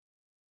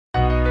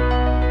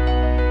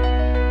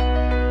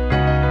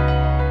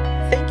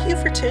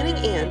for tuning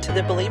in to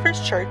the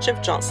Believers Church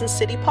of Johnson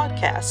City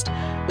podcast.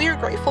 We are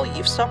grateful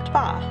you've stopped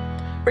by.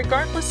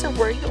 Regardless of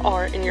where you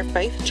are in your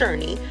faith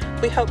journey,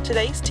 we hope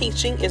today's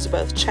teaching is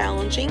both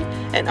challenging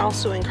and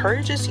also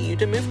encourages you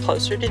to move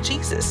closer to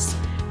Jesus.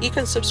 You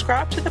can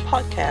subscribe to the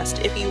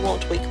podcast if you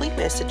want weekly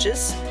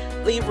messages,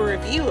 leave a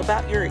review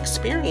about your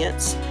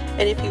experience,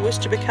 and if you wish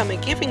to become a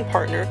giving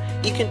partner,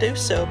 you can do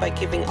so by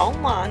giving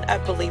online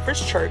at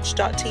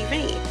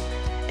believerschurch.tv.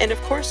 And of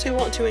course, we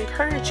want to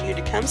encourage you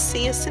to come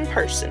see us in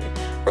person.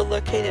 We're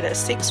located at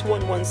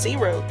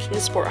 6110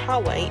 Kingsport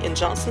Highway in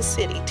Johnson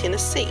City,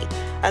 Tennessee.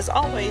 As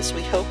always,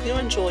 we hope you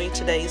enjoy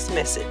today's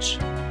message.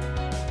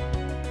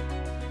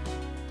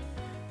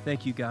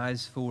 Thank you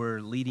guys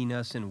for leading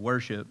us in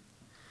worship.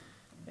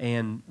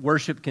 And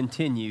worship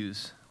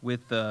continues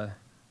with the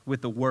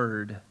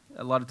Word.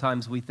 A lot of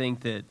times we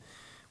think that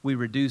we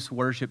reduce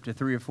worship to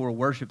 3 or 4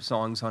 worship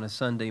songs on a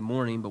Sunday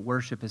morning, but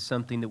worship is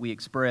something that we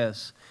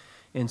express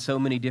in so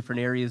many different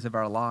areas of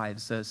our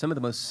lives. Some of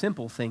the most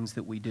simple things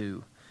that we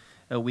do,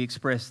 we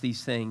express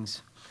these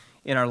things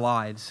in our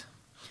lives.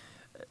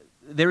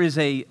 There is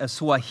a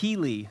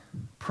Swahili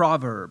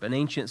proverb, an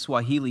ancient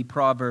Swahili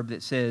proverb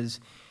that says,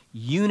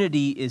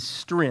 unity is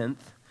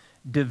strength,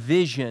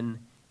 division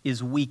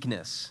is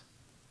weakness.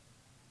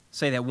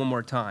 Say that one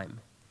more time.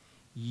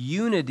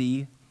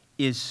 Unity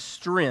is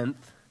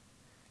strength,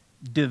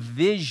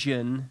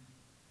 division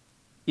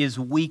is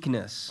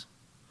weakness.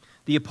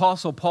 The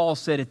Apostle Paul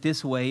said it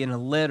this way in a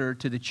letter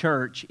to the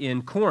church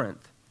in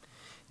Corinth.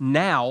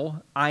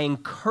 Now I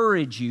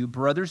encourage you,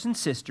 brothers and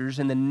sisters,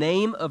 in the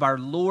name of our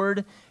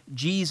Lord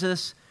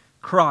Jesus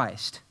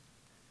Christ,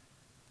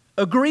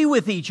 agree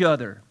with each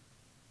other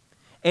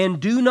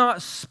and do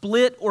not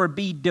split or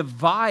be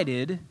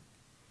divided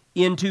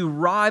into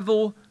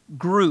rival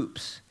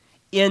groups.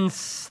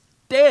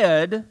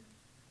 Instead,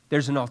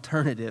 there's an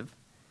alternative.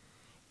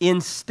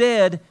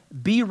 Instead,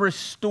 be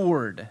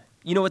restored.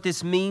 You know what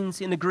this means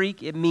in the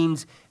Greek? It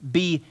means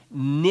be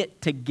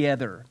knit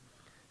together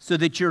so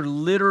that you're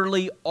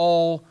literally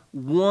all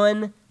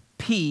one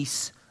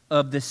piece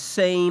of the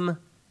same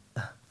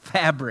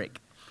fabric.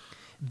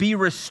 Be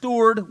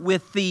restored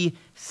with the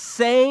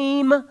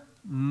same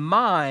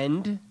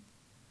mind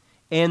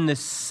and the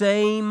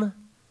same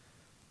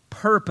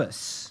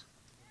purpose.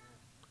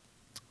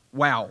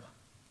 Wow.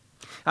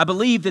 I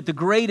believe that the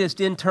greatest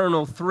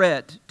internal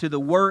threat to the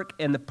work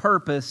and the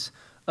purpose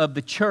of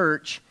the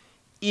church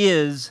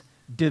is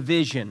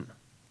division.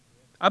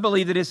 I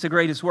believe that it's the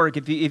greatest work.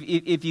 If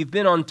you've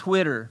been on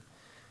Twitter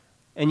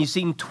and you've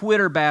seen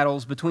Twitter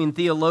battles between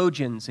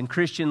theologians and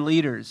Christian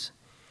leaders,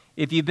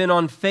 if you've been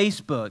on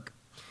Facebook,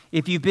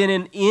 if you've been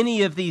in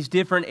any of these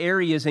different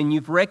areas and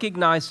you've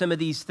recognized some of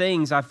these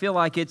things, I feel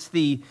like it's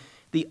the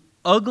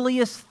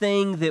ugliest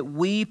thing that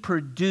we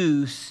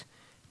produce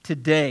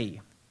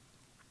today.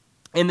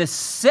 And the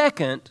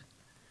second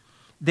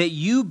that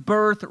you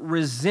birth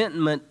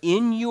resentment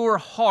in your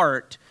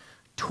heart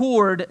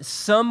toward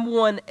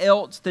someone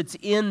else that's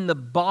in the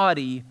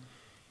body,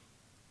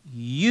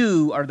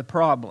 you are the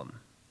problem.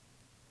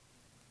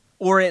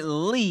 Or at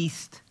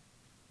least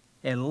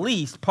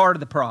part of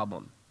the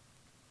problem.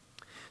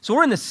 So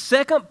we're in the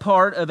second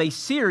part of a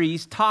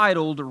series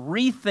titled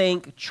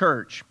Rethink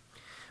Church.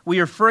 We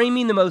are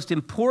framing the most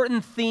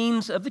important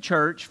themes of the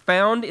church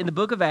found in the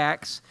book of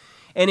Acts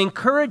and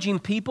encouraging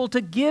people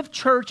to give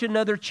church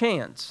another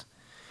chance.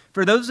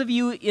 For those of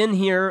you in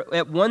here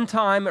at one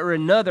time or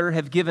another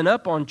have given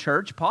up on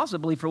church,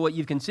 possibly for what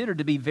you've considered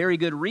to be very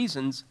good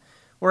reasons,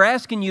 we're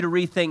asking you to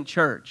rethink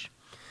church.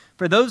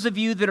 For those of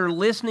you that are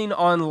listening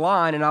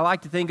online, and I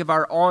like to think of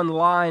our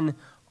online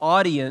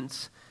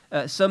audience,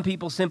 some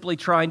people simply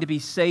trying to be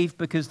safe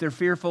because they're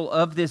fearful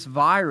of this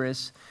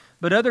virus,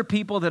 but other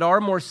people that are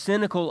more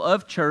cynical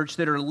of church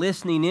that are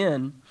listening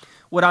in,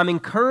 what I'm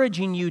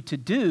encouraging you to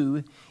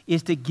do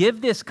is to give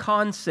this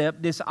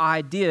concept, this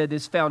idea,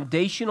 this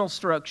foundational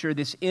structure,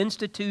 this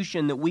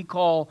institution that we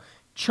call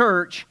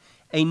church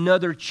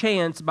another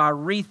chance by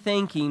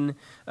rethinking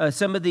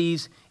some of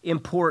these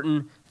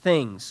important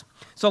things.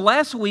 So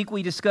last week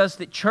we discussed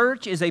that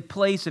church is a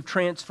place of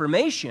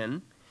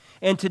transformation,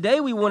 and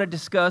today we want to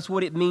discuss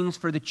what it means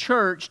for the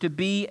church to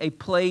be a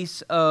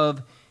place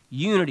of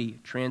unity.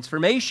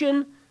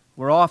 Transformation,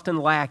 we're often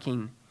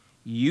lacking.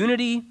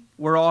 Unity,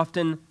 we're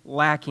often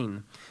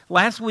lacking.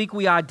 Last week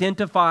we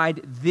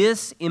identified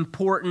this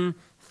important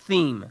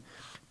theme.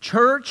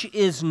 Church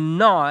is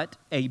not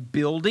a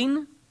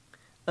building,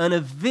 an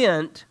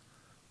event,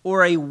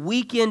 or a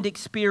weekend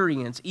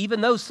experience.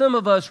 Even though some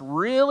of us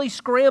really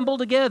scramble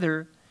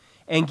together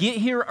and get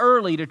here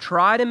early to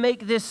try to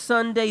make this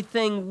Sunday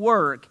thing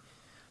work,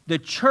 the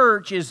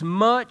church is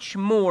much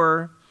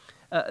more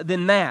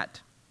than that.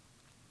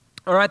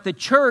 All right, the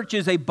church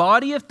is a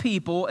body of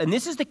people, and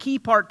this is the key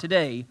part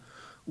today,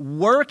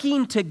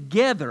 working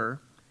together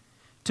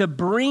to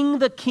bring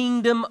the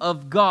kingdom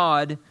of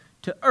God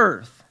to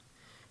earth.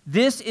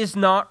 This is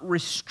not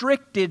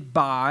restricted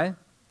by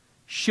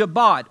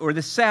Shabbat or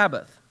the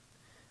Sabbath,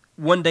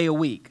 one day a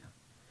week.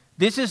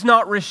 This is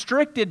not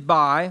restricted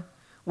by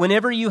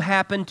whenever you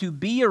happen to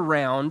be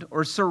around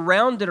or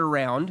surrounded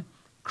around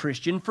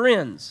Christian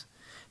friends.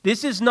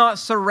 This is not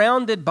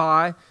surrounded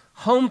by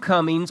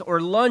homecomings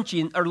or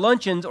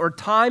luncheons or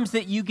times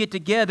that you get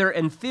together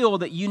and feel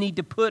that you need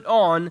to put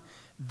on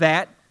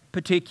that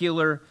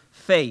particular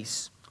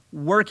face.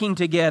 Working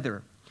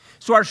together.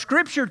 So our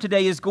scripture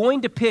today is going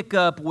to pick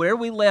up where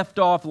we left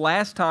off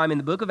last time in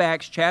the book of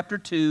Acts chapter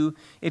 2,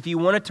 if you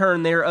want to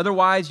turn there.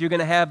 Otherwise, you're going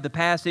to have the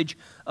passage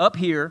up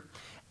here.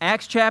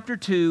 Acts chapter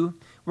 2,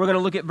 we're going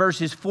to look at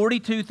verses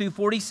 42 through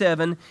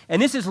 47,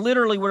 and this is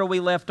literally where we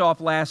left off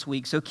last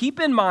week. So keep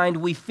in mind,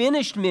 we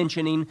finished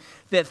mentioning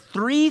that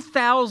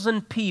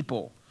 3,000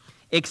 people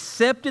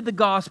accepted the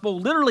gospel,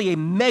 literally a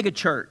mega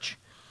church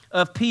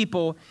of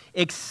people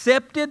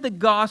accepted the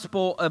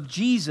gospel of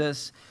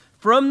Jesus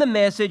from the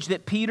message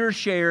that Peter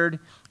shared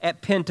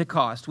at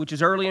Pentecost, which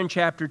is earlier in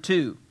chapter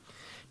 2.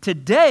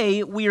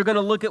 Today, we are going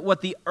to look at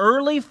what the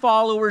early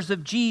followers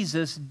of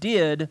Jesus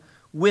did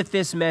with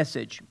this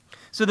message.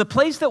 So the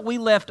place that we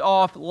left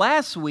off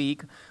last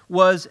week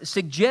was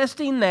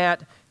suggesting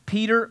that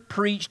Peter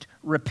preached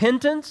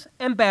repentance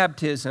and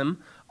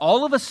baptism.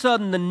 All of a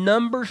sudden, the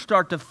numbers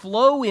start to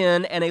flow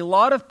in, and a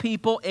lot of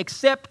people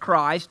accept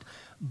Christ,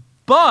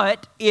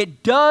 but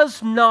it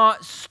does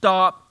not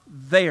stop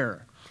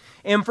there.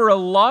 And for a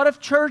lot of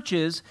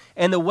churches,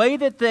 and the way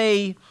that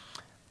they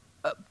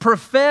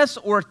profess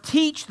or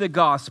teach the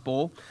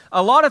gospel,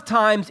 a lot of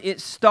times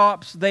it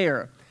stops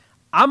there.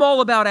 I'm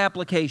all about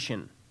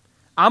application.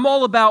 I'm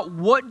all about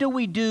what do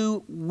we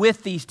do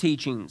with these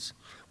teachings?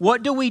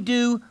 What do we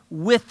do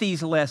with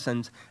these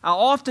lessons? I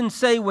often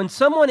say when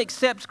someone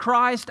accepts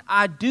Christ,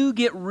 I do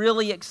get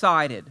really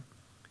excited.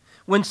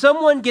 When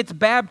someone gets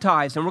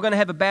baptized, and we're going to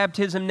have a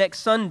baptism next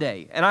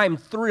Sunday, and I'm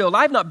thrilled.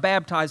 I've not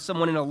baptized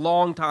someone in a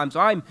long time,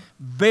 so I'm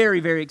very,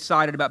 very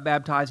excited about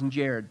baptizing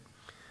Jared.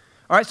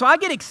 All right, so I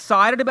get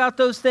excited about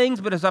those things,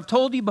 but as I've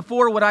told you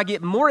before, what I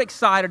get more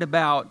excited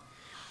about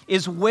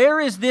is where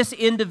is this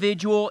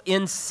individual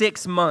in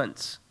 6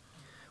 months?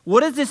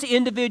 What does this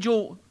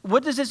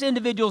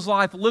individual's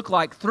life look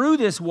like through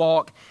this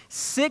walk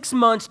 6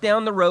 months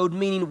down the road,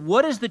 meaning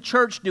what is the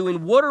church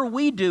doing? What are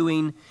we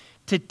doing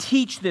to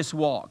teach this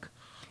walk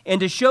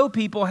and to show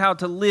people how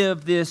to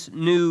live this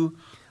new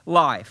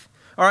life?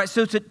 All right,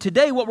 so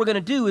today what we're going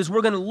to do is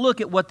we're going to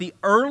look at what the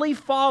early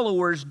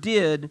followers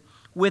did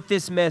with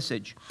this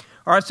message.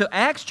 All right, so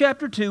Acts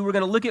chapter 2, we're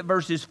going to look at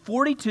verses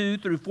 42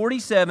 through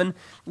 47,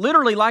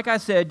 literally, like I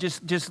said,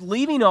 just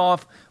leaving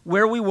off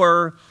where we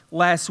were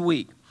last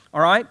week.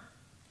 All right?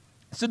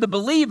 So the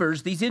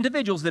believers, these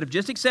individuals that have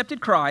just accepted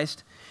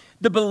Christ,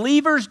 the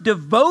believers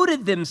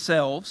devoted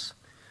themselves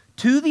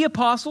to the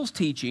apostles'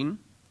 teaching,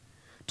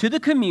 to the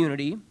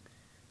community,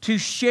 to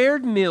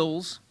shared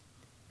meals,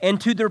 and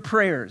to their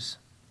prayers.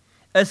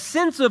 A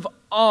sense of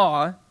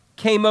awe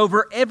came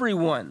over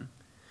everyone.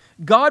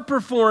 God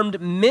performed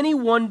many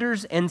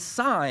wonders and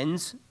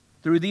signs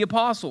through the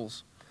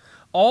apostles.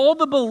 All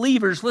the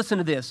believers, listen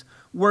to this,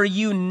 were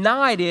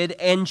united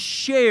and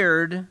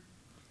shared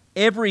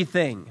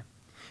everything.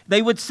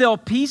 They would sell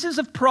pieces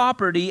of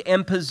property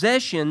and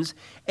possessions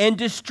and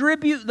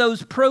distribute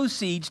those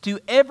proceeds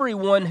to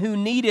everyone who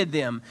needed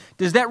them.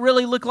 Does that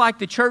really look like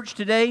the church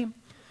today?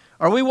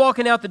 Are we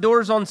walking out the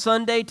doors on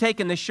Sunday,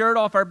 taking the shirt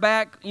off our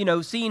back,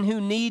 seeing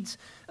who needs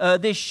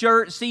this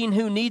shirt, seeing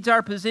who needs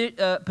our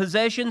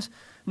possessions?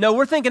 No,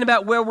 we're thinking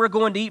about where we're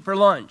going to eat for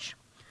lunch.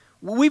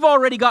 We've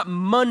already got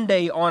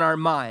Monday on our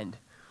mind.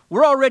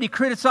 We're already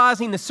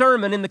criticizing the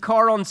sermon in the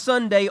car on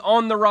Sunday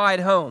on the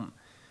ride home.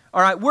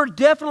 All right, we're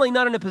definitely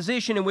not in a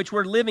position in which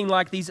we're living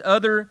like these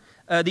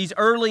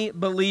early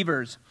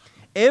believers.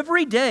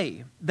 Every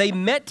day they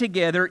met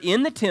together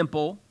in the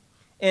temple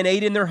and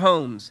ate in their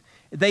homes.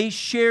 They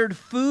shared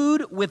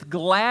food with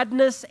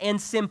gladness and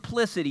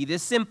simplicity.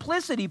 This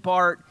simplicity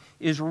part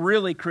is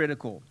really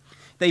critical.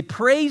 They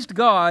praised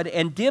God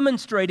and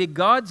demonstrated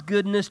God's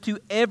goodness to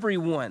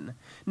everyone.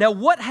 Now,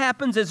 what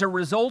happens as a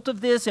result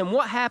of this, and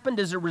what happened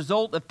as a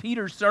result of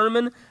Peter's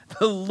sermon?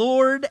 The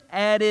Lord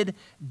added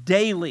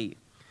daily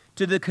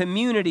to the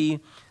community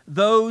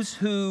those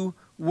who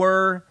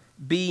were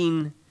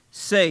being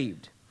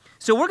saved.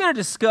 So we're going to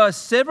discuss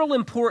several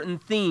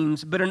important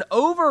themes, but an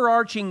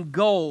overarching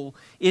goal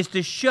is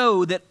to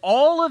show that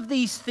all of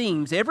these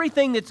themes,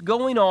 everything that's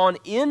going on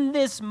in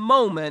this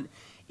moment,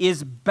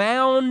 is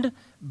bound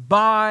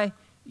by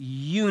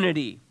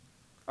unity.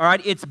 All right,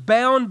 it's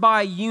bound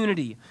by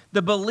unity.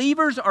 The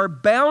believers are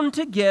bound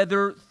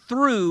together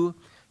through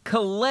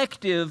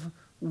collective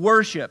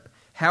worship.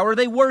 How are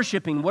they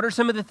worshiping? What are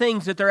some of the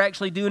things that they're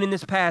actually doing in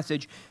this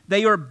passage?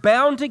 They are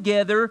bound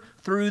together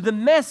through the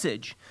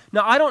message.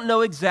 Now, I don't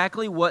know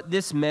exactly what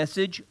this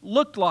message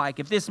looked like.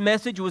 If this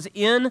message was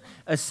in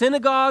a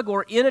synagogue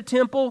or in a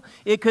temple,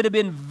 it could have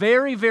been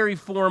very, very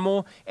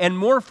formal and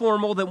more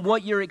formal than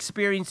what you're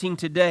experiencing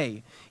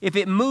today. If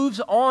it moves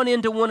on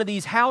into one of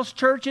these house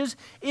churches,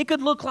 it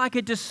could look like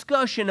a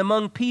discussion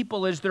among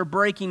people as they're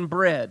breaking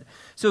bread.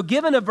 So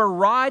given a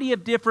variety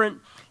of different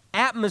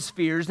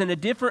atmospheres and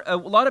a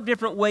lot of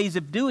different ways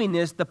of doing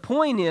this. The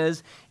point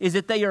is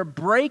that they are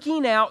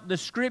breaking out the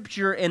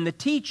Scripture and the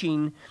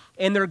teaching,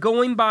 and they're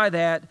going by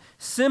that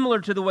similar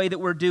to the way that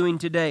we're doing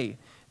today.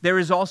 There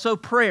is also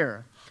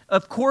prayer.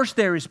 Of course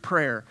there is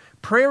prayer.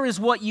 Prayer is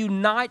what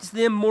unites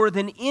them more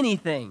than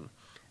anything.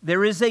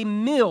 There is a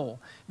meal.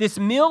 This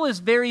meal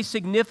is very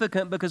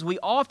significant because we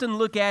often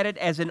look at it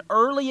as an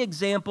early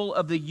example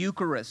of the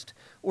Eucharist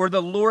or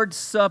the Lord's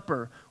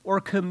Supper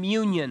or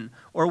communion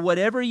or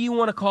whatever you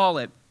want to call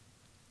it.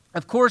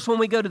 Of course, when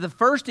we go to the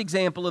first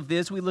example of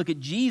this, we look at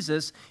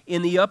Jesus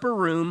in the upper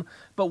room.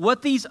 But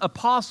what these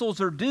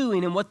apostles are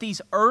doing and what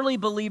these early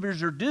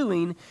believers are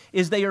doing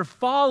is they are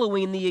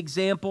following the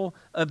example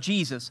of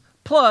Jesus.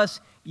 Plus,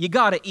 you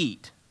got to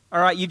eat.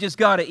 All right, you just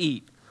got to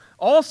eat.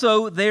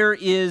 Also, there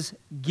is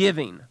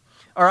giving.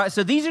 All right,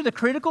 so these are the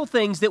critical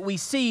things that we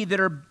see that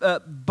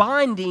are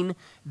binding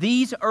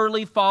these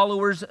early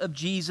followers of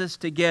Jesus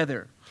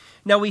together.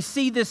 Now, we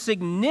see the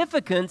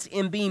significance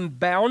in being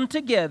bound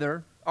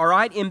together, all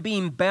right, in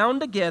being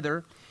bound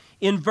together.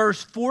 In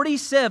verse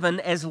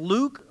 47, as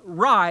Luke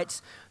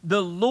writes,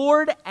 the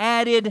Lord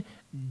added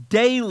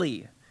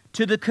daily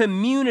to the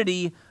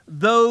community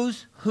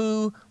those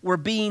who were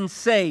being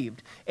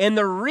saved. And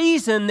the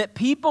reason that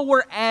people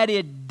were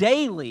added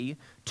daily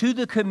to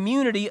the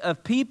community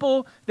of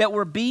people that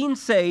were being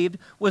saved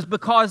was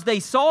because they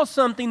saw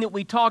something that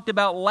we talked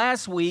about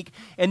last week,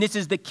 and this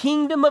is the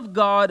kingdom of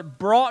God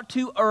brought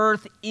to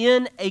earth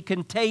in a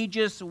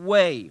contagious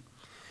way.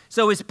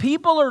 So as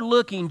people are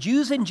looking,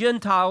 Jews and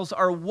Gentiles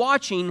are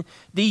watching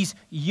these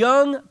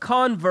young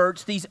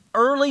converts, these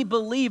early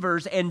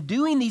believers, and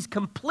doing these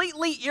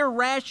completely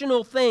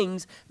irrational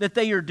things that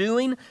they are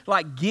doing,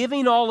 like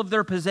giving all of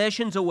their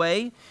possessions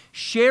away,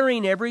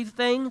 sharing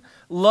everything,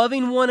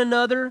 loving one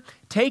another,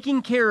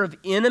 taking care of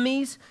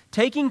enemies,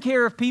 taking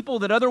care of people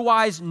that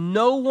otherwise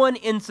no one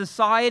in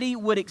society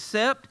would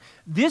accept.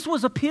 This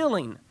was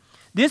appealing.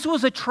 This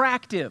was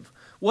attractive.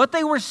 What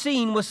they were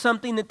seeing was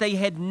something that they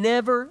had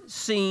never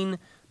seen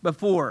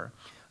before.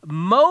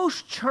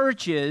 Most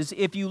churches,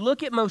 if you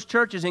look at most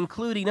churches,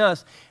 including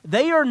us,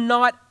 they are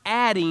not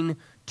adding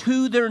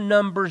to their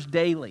numbers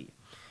daily.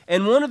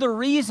 And one of the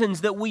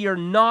reasons that we are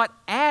not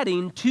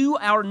adding to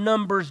our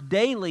numbers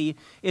daily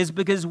is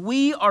because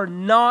we are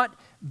not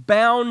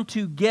bound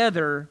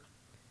together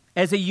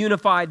as a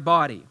unified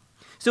body.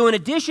 So in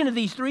addition to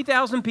these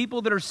 3,000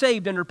 people that are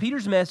saved under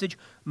Peter's message,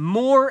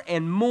 more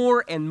and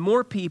more and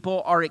more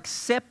people are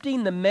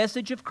accepting the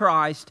message of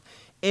Christ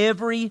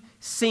every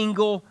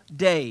single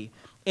day.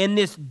 And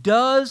this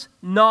does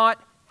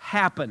not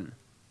happen.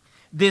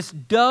 This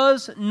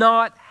does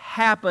not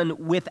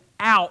happen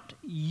without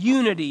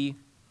unity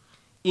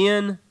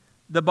in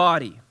the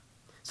body.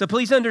 So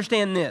please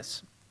understand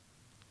this.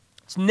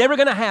 It's never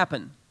going to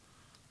happen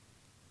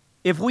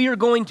if we are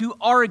going to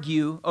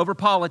argue over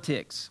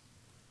politics.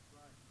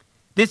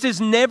 This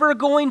is never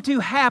going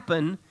to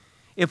happen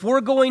if we're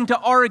going to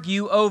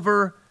argue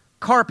over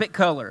carpet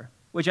color,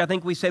 which I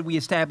think we said we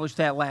established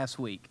that last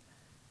week.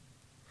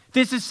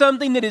 This is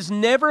something that is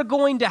never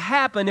going to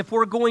happen if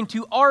we're going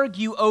to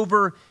argue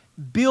over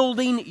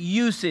building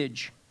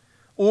usage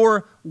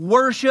or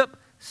worship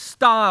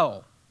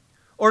style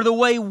or the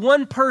way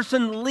one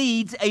person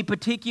leads a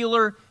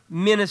particular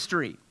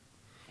ministry.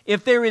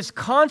 If there is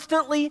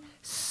constantly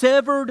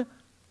severed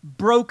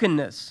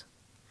brokenness,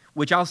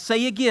 which I'll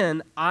say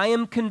again, I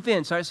am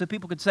convinced. All right, so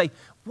people could say,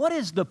 what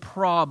is the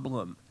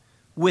problem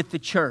with the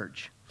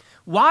church?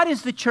 Why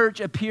does the church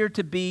appear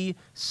to be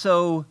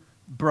so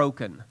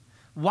broken?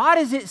 Why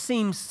does it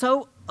seem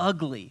so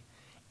ugly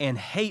and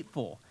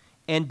hateful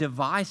and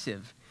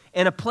divisive?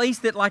 And a place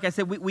that, like I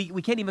said,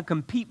 we can't even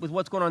compete with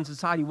what's going on in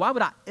society. Why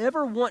would I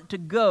ever want to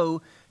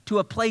go to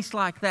a place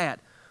like that?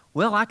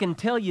 Well, I can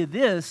tell you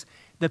this.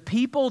 The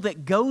people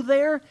that go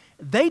there,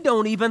 they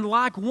don't even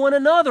like one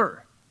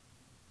another.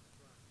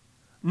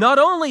 Not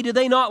only do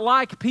they not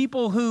like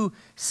people who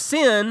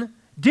sin,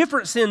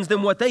 different sins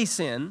than what they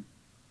sin,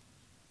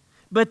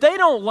 but they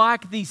don't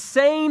like the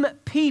same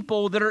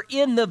people that are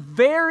in the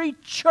very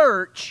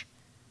church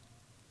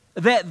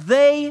that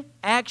they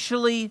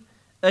actually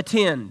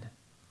attend.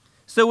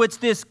 So it's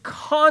this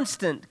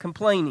constant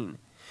complaining.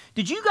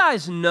 Did you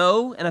guys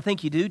know, and I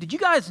think you do, did you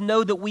guys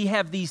know that we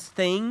have these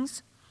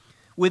things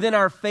within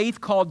our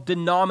faith called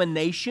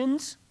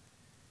denominations?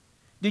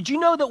 Did you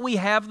know that we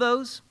have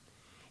those?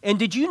 And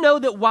did you know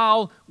that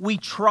while we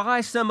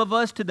try, some of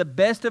us, to the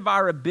best of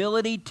our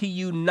ability to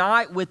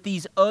unite with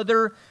these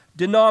other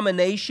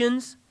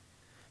denominations,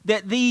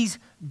 that these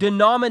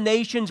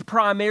denominations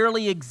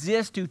primarily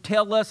exist to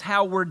tell us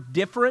how we're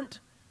different?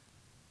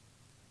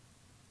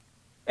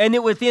 And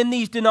that within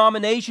these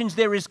denominations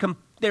there is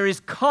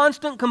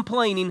constant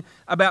complaining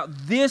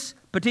about this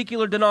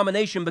particular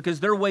denomination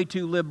because they're way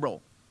too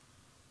liberal.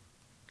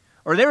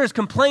 Or there is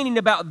complaining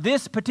about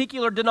this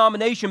particular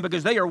denomination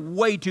because they are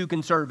way too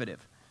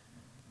conservative.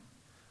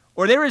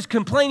 Or there is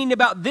complaining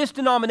about this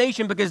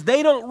denomination because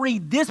they don't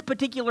read this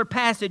particular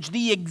passage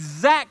the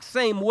exact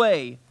same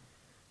way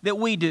that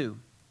we do.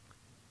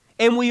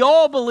 And we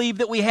all believe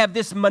that we have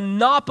this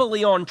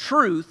monopoly on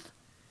truth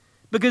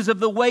because of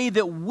the way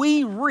that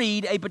we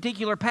read a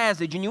particular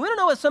passage. And you want to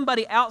know what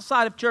somebody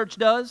outside of church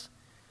does?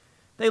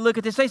 They look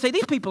at this, they say,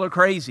 these people are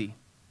crazy.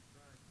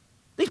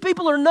 These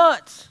people are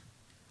nuts.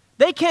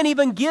 They can't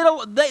even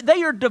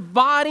they are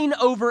dividing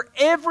over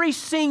every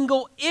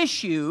single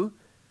issue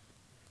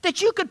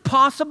that you could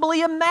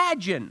possibly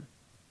imagine.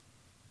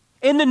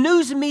 In the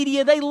news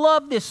media, they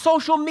love this.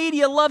 Social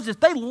media loves this.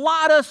 They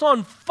light us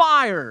on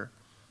fire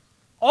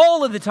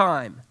all of the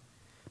time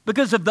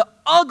because of the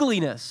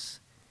ugliness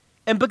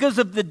and because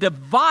of the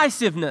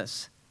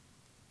divisiveness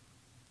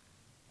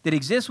that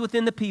exists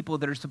within the people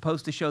that are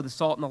supposed to show the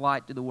salt and the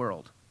light to the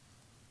world.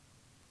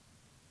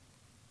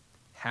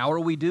 How are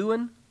we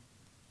doing?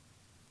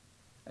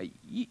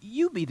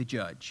 You be the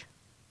judge.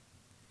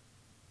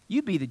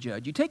 You be the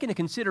judge. You take into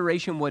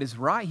consideration what is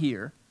right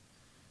here,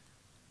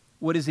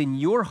 what is in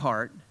your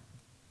heart,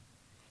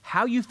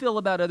 how you feel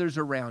about others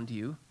around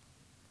you,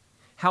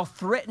 how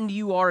threatened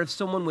you are if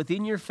someone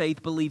within your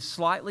faith believes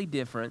slightly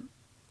different.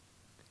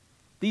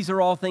 These are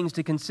all things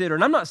to consider.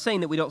 And I'm not saying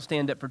that we don't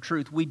stand up for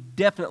truth. We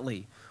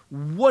definitely,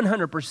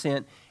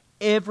 100%,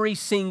 every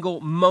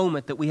single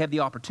moment that we have the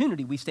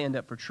opportunity, we stand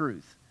up for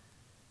truth.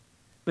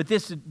 But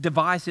this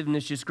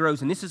divisiveness just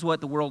grows, and this is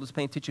what the world is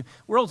paying attention.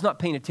 The world's not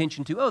paying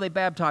attention to, they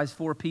baptized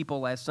 4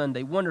 people last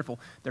Sunday. Wonderful.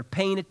 They're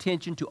paying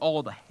attention to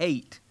all the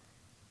hate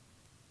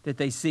that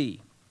they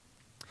see.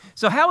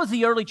 So how is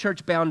the early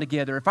church bound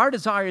together? If our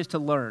desire is to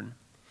learn,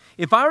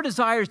 if our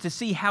desire is to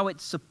see how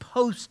it's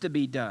supposed to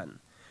be done,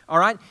 all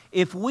right?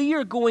 If we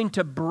are going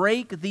to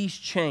break these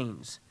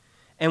chains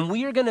and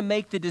we are going to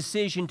make the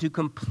decision to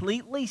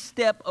completely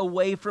step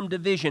away from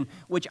division,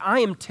 which I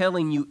am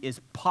telling you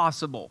is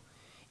possible.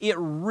 It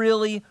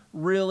really,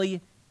 really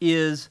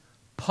is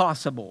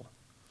possible.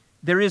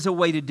 There is a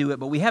way to do it,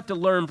 but we have to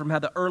learn from how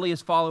the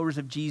earliest followers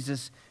of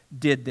Jesus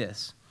did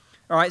this.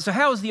 All right, so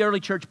how is the early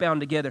church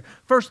bound together?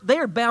 First, they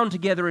are bound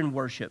together in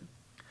worship.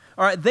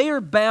 All right, they are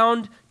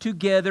bound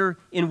together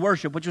in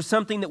worship, which was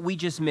something that we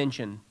just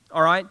mentioned.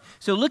 All right,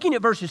 so looking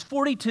at verses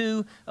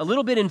 42, a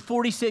little bit in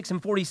 46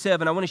 and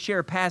 47, I want to share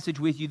a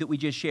passage with you that we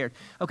just shared.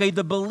 Okay,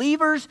 the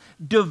believers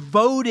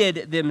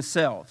devoted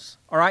themselves.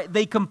 All right,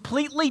 they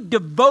completely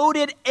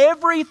devoted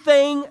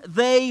everything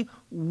they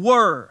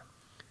were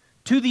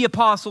to the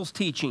apostles'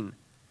 teaching,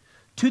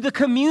 to the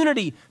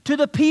community, to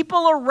the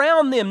people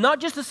around them, not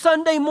just a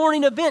Sunday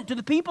morning event, to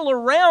the people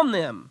around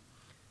them,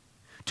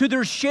 to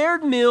their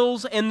shared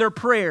meals and their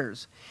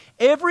prayers.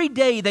 Every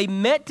day they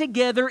met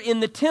together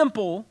in the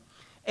temple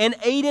and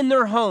ate in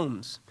their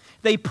homes.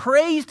 They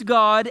praised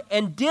God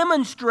and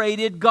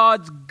demonstrated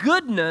God's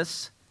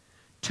goodness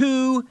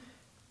to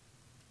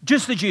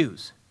just the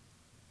Jews.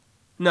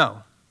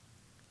 No.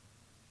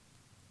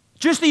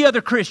 Just the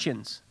other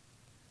Christians.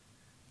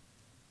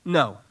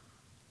 No.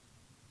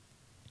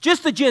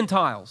 Just the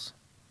Gentiles.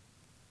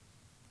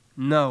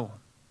 No.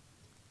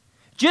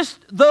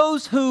 Just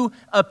those who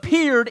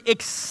appeared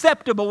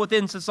acceptable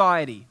within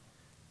society.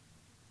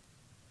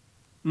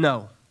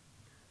 No.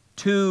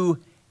 To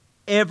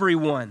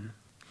everyone.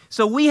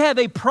 So we have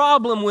a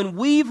problem when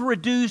we've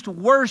reduced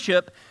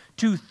worship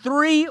to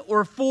 3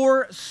 or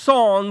 4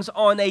 songs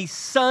on a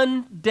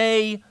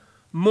Sunday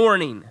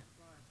morning.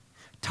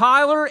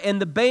 Tyler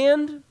and the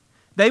band,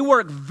 they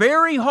work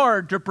very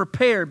hard to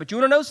prepare, but you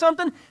want to know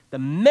something? The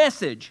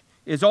message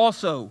is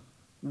also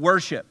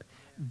worship.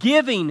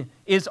 Giving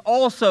is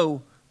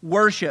also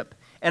worship.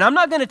 And I'm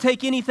not going to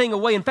take anything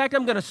away. In fact,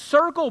 I'm going to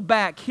circle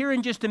back here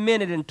in just a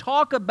minute and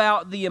talk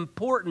about the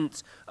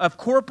importance of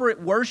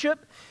corporate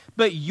worship.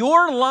 But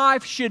your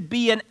life should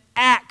be an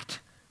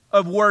act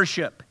of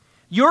worship.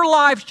 Your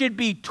life should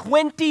be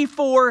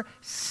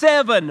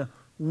 24/7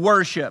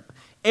 worship.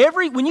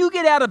 When you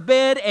get out of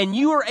bed and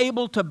you are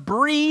able to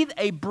breathe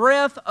a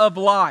breath of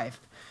life,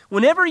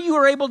 whenever you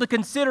are able to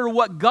consider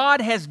what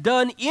God has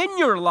done in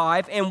your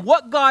life and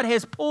what God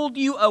has pulled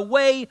you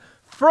away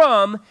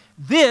from,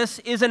 this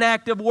is an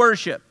act of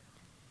worship.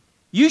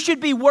 You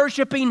should be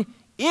worshiping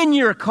in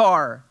your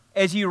car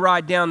as you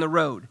ride down the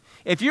road.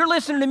 If you're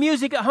listening to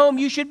music at home,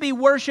 you should be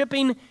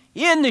worshiping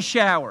in the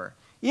shower,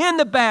 in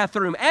the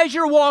bathroom, as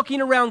you're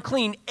walking around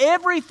clean.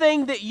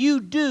 Everything that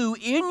you do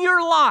in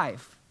your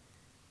life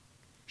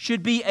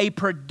should be a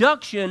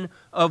production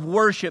of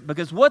worship,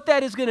 because what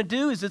that is going to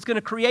do is it's going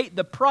to create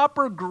the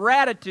proper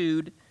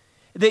gratitude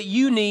that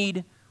you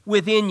need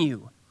within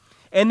you.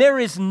 And there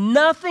is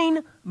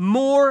nothing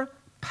more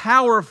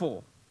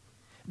powerful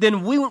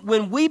than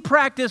when we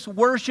practice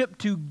worship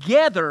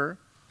together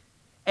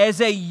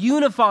as a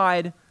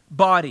unified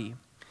body.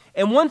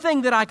 And one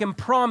thing that I can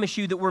promise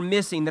you that we're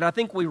missing, that I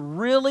think we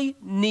really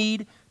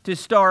need to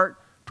start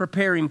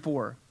preparing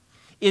for,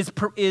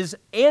 is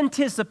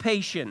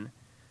anticipation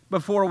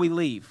before we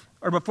leave,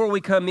 or before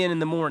we come in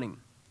the morning,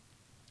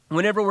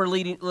 whenever we're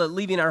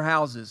leaving our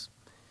houses.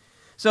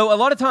 So a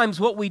lot of times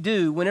what we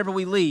do whenever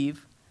we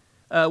leave,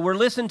 we're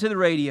listening to the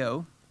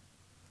radio,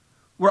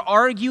 we're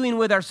arguing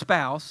with our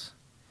spouse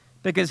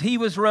because he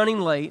was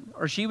running late,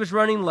 or she was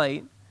running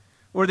late,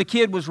 or the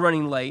kid was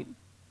running late.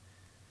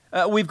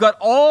 We've got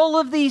all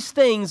of these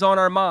things on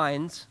our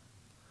minds,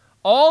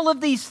 all of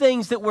these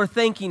things that we're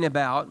thinking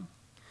about,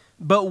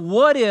 but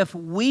what if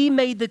we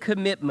made the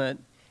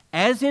commitment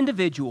as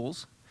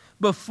individuals,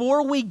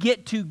 before we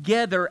get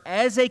together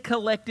as a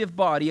collective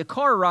body? A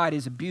car ride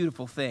is a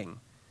beautiful thing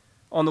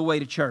on the way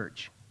to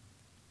church.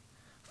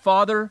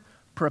 Father,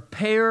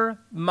 prepare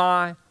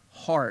my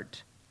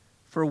heart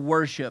for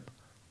worship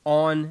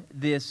on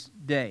this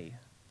day.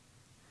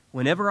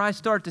 Whenever I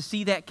start to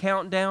see that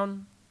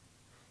countdown,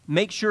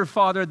 make sure,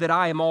 Father, that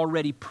I am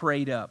already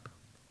prayed up,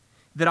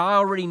 that I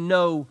already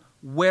know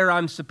where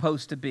I'm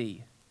supposed to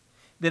be,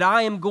 that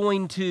I am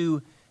going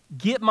to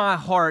get my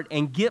heart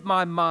and get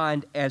my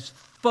mind as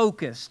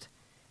focused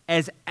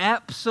as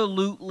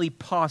absolutely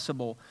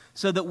possible,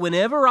 so that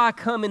whenever I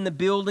come in the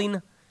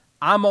building,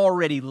 I'm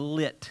already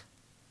lit.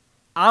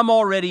 I'm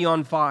already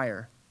on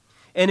fire.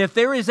 And if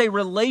there is a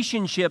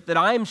relationship that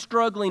I am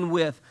struggling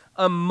with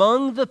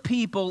among the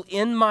people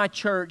in my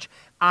church,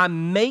 I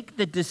make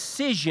the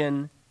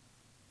decision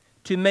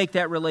to make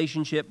that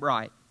relationship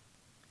right.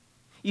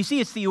 You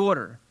see, it's the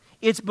order.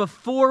 It's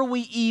before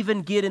we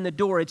even get in the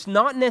door. It's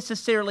not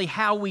necessarily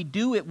how we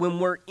do it when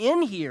we're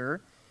in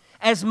here,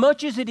 as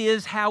much as it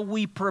is how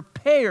we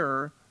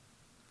prepare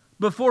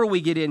before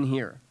we get in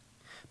here.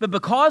 But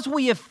because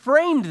we have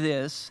framed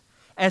this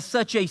as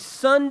such a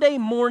Sunday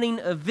morning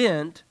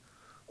event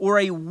or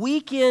a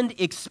weekend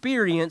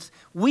experience,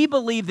 we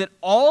believe that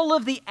all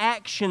of the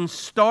action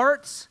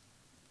starts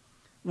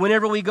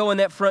whenever we go in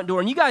that front door.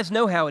 And you guys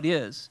know how it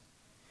is.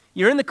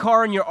 You're in the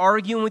car and you're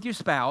arguing with your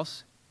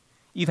spouse.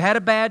 You've had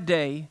a bad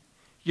day.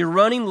 You're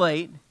running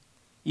late.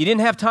 You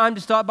didn't have time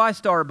to stop by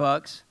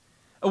Starbucks.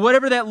 Or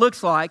whatever that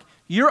looks like,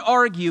 you're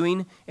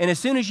arguing, and as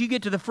soon as you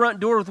get to the front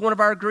door with one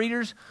of our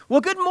greeters, well,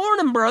 good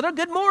morning, brother.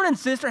 Good morning,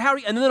 sister. How are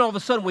you? And then all of a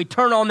sudden we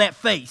turn on that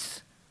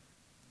face.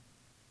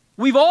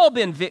 We've all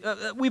been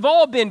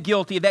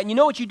guilty of that. And you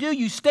know what you do?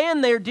 You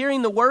stand there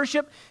during the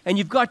worship, and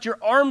you've got your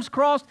arms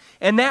crossed,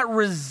 and that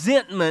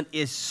resentment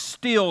is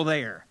still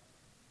there.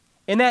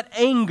 And that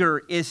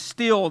anger is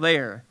still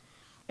there.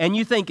 And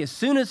you think, as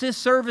soon as this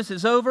service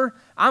is over,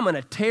 I'm going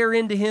to tear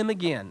into him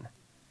again.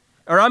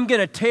 Or I'm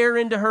going to tear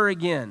into her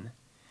again.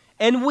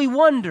 And we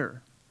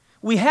wonder.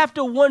 We have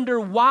to wonder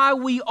why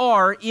we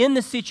are in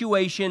the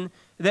situation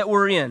that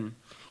we're in.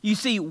 You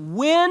see,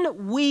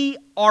 when we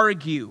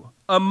argue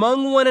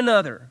among one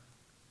another,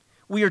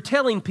 we are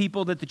telling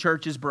people that the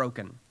church is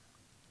broken.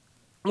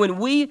 When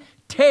we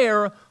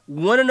tear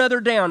one another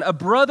down, a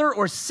brother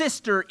or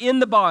sister in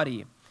the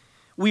body,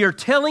 we are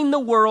telling the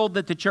world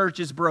that the church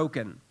is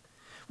broken.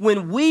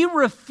 When we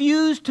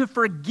refuse to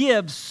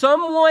forgive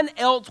someone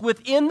else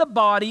within the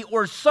body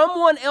or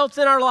someone else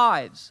in our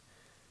lives,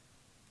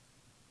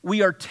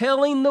 we are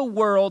telling the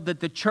world that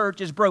the church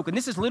is broken.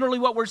 This is literally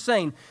what we're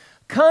saying.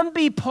 Come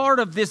be part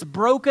of this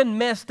broken,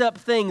 messed up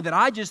thing that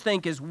I just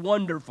think is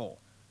wonderful.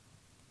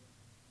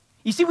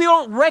 You see, we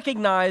don't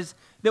recognize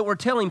that we're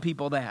telling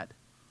people that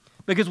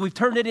because we've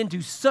turned it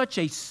into such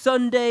a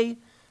Sunday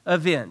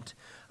event.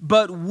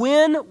 But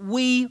when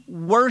we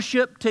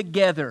worship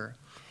together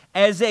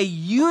as a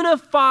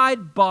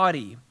unified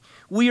body,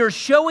 we are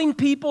showing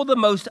people the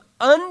most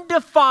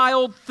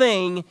undefiled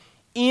thing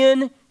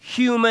in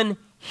human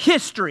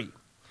history.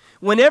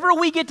 Whenever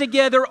we get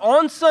together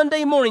on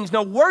Sunday mornings,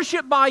 now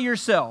worship by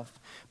yourself,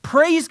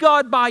 praise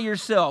God by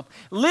yourself,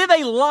 live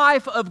a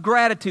life of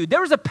gratitude.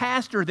 There was a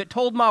pastor that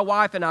told my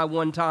wife and I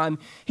one time,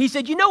 he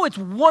said, you know, it's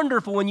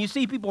wonderful when you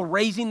see people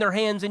raising their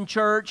hands in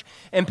church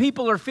and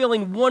people are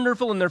feeling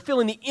wonderful and they're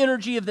feeling the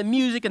energy of the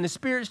music and the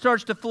Spirit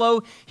starts to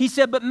flow. He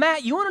said, but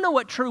Matt, you want to know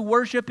what true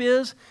worship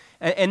is?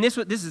 And this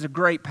is a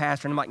great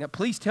pastor. And I'm like, now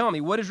please tell me,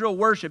 what is real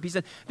worship? He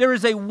said, there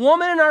is a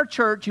woman in our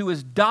church who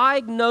was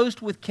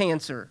diagnosed with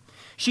cancer.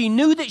 She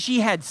knew that she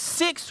had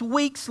 6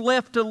 weeks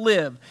left to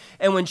live.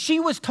 And when she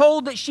was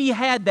told that she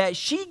had that,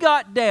 she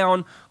got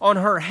down on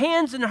her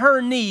hands and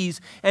her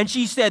knees and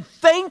she said,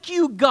 thank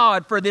you,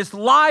 God, for this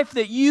life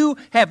that you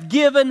have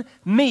given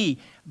me.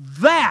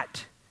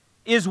 That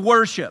is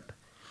worship.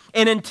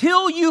 And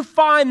until you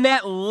find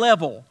that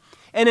level,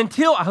 and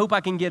until, I hope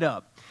I can get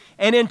up,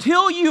 and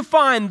until you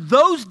find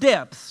those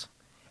depths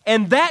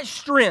and that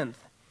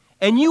strength,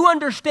 and you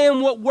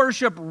understand what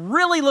worship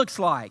really looks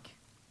like,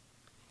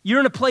 you're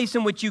in a place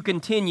in which you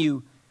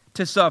continue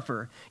to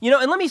suffer. You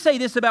know, and let me say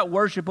this about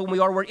worship when we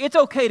are worshiping. It's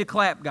okay to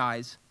clap,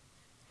 guys.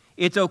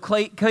 It's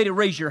okay to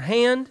raise your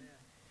hand.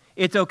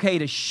 It's okay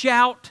to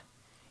shout.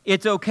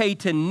 It's okay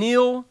to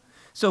kneel.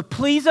 So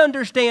please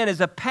understand,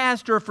 as a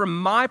pastor,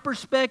 from my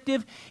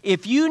perspective,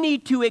 if you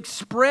need to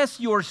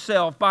express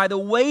yourself by the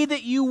way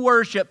that you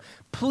worship,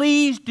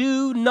 please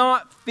do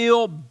not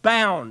feel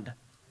bound.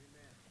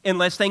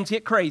 Unless things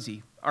get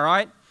crazy, all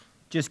right?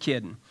 Just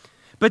kidding.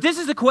 But this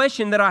is a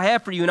question that I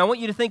have for you, and I want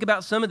you to think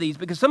about some of these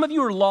because some of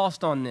you are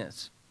lost on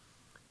this.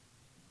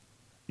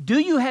 Do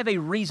you have a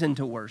reason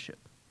to worship?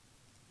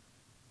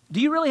 Do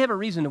you really have a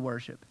reason to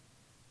worship?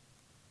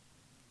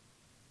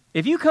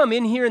 If you come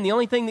in here and the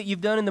only thing that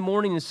you've done in the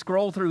morning is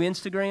scroll through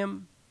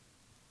Instagram,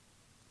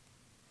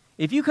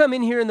 If you come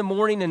in here in the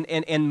morning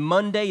and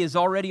Monday is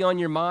already on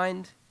your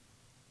mind,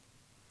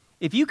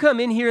 if you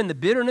come in here in the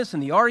bitterness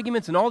and the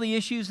arguments and all the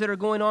issues that are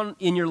going on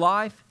in your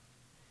life,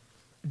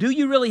 do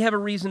you really have a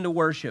reason to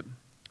worship?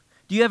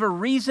 Do you have a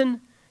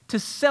reason to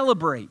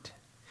celebrate?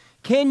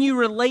 Can you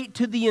relate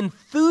to the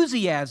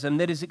enthusiasm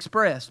that is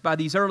expressed by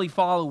these early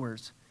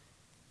followers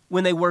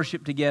when they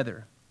worship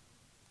together?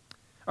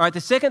 All right,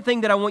 the second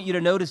thing that I want you to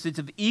notice that's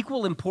of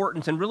equal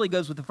importance and really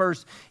goes with the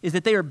first is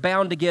that they are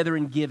bound together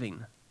in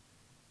giving.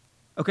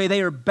 Okay,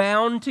 they are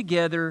bound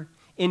together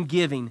in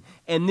giving.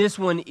 And this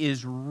one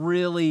is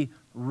really,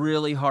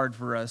 really hard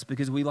for us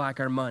because we like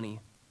our money.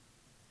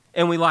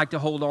 And we like to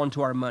hold on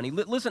to our money.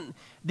 Listen,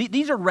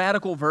 these are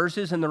radical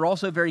verses, and they're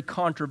also very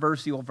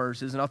controversial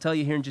verses. And I'll tell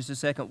you here in just a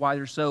second why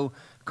they're so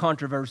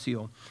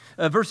controversial.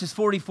 Verses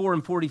 44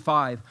 and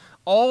 45.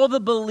 All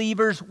the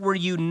believers were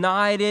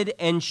united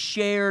and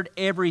shared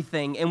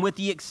everything. And with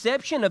the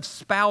exception of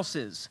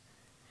spouses,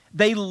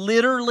 they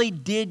literally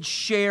did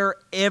share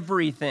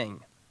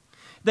everything.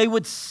 They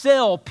would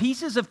sell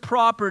pieces of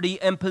property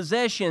and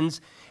possessions,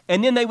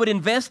 and then they would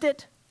invest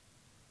it?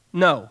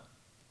 No.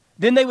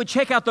 Then they would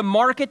check out the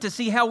market to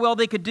see how well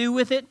they could do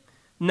with it?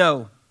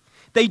 No.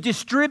 They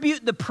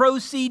distribute the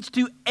proceeds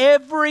to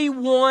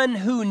everyone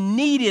who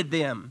needed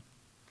them,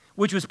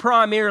 which was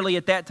primarily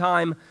at that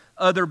time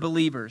other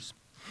believers.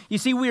 You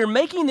see, we are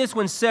making this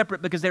one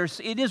separate because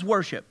it is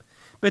worship,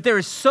 but there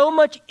is so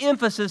much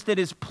emphasis that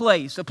is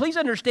placed. So please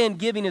understand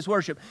giving is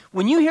worship.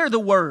 When you hear the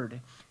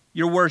word,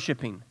 you're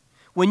worshiping.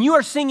 When you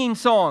are singing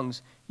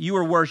songs, you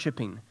are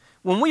worshiping.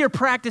 When we are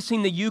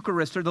practicing the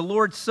Eucharist or the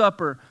Lord's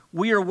Supper,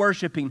 we are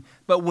worshiping.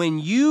 But when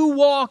you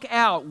walk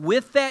out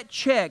with that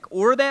check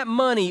or that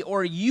money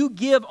or you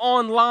give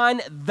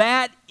online,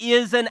 that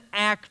is an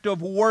act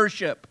of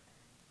worship.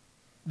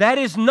 That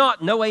is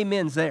not, no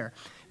amens there.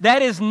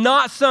 That is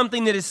not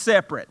something that is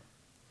separate.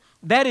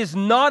 That is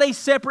not a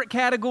separate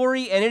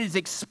category, and it is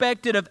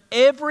expected of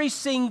every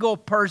single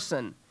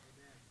person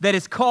that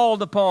is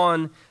called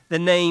upon the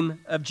name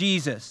of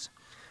Jesus.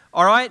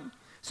 All right?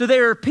 So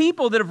there are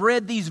people that have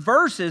read these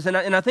verses, and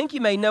I think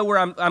you may know where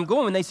I'm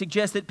going when they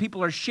suggest that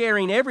people are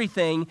sharing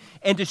everything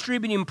and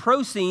distributing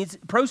proceeds,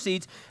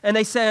 and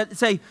they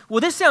say, well,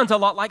 this sounds a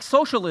lot like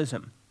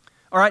socialism.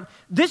 All right?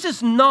 This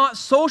is not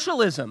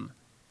socialism.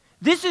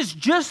 This is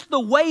just the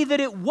way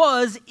that it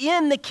was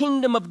in the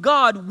kingdom of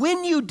God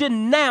when you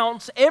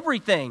denounce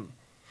everything.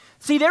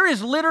 See, there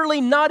is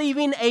literally not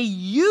even a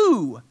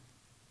you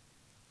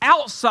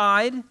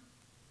outside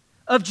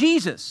of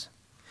Jesus.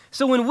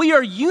 So when we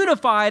are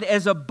unified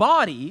as a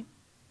body,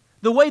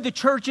 the way the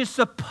church is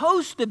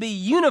supposed to be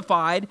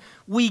unified,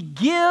 we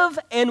give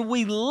and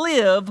we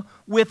live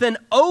with an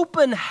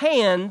open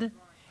hand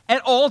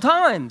at all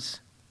times.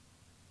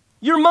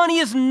 Your money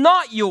is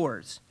not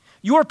yours.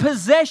 Your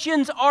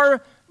possessions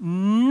are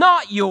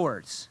not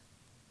yours.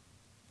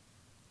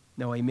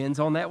 No amens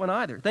on that one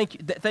either. Thank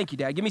you,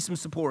 Dad. Give me some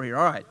support here.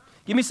 All right.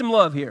 Give me some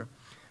love here.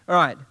 All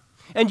right.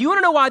 And do you want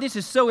to know why this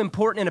is so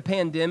important in a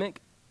pandemic?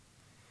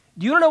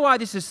 Do you want to know why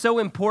this is so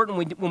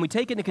important when we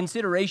take into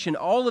consideration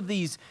all of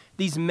these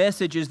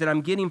messages that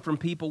I'm getting from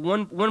people,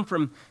 one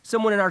from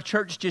someone in our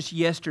church just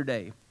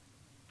yesterday?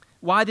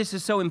 Why this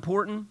is so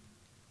important?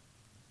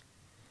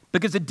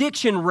 Because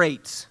addiction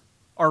rates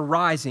are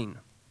rising.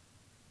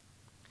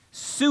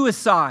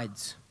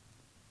 Suicides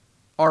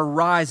are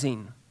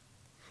rising.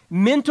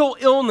 Mental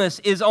illness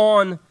is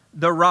on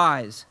the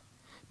rise.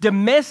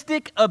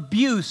 Domestic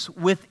abuse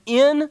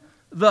within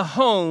the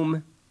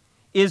home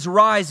is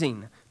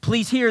rising.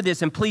 Please hear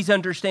this and please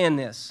understand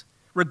this,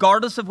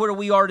 regardless of where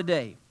we are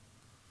today.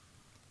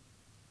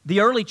 The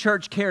early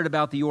church cared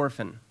about the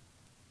orphan,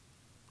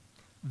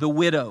 the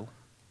widow,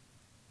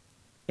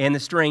 and the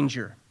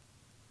stranger.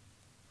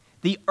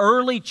 The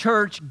early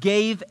church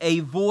gave a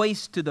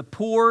voice to the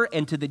poor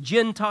and to the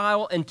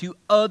Gentile and to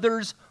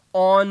others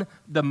on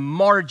the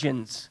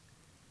margins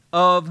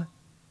of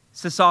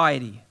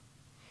society.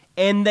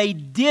 And they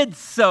did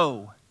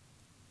so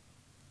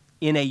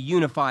in a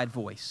unified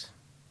voice.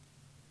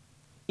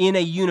 In a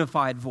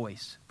unified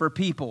voice for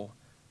people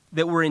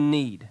that were in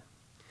need.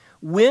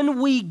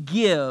 When we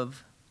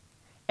give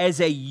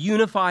as a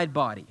unified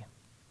body,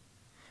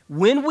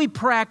 when we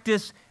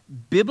practice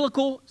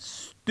biblical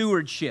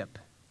stewardship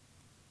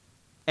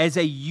as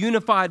a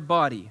unified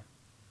body,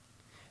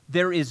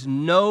 there is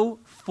no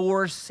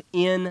force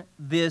in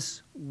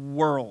this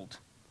world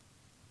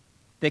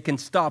that can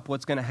stop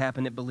what's going to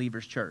happen at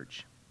Believers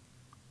Church.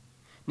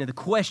 Now the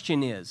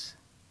question is,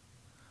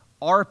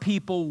 are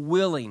people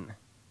willing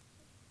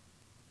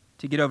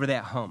to get over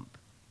that hump?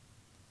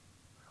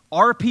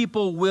 Are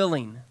people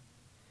willing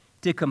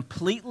to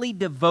completely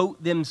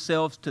devote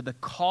themselves to the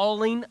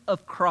calling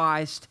of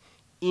Christ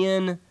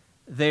in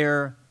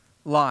their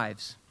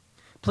lives?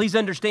 Please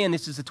understand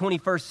this is the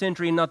 21st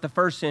century and not the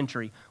first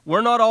century.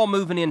 We're not all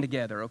moving in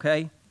together,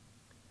 okay?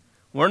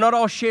 We're not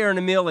all sharing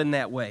a meal in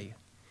that way.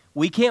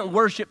 We can't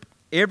worship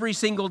every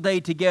single day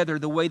together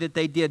the way that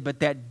they did, but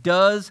that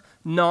does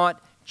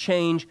not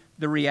change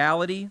the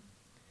reality.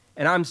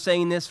 And I'm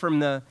saying this from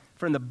the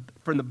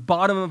from the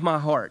bottom of my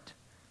heart.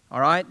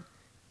 All right?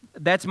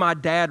 That's my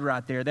dad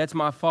right there. That's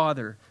my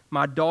father.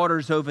 My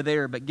daughter's over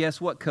there. But guess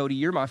what, Cody?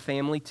 You're my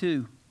family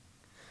too.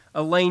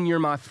 Elaine, you're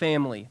my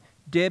family.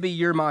 Debbie,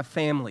 you're my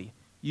family.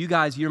 You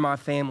guys, you're my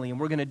family. And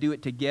we're going to do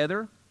it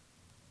together,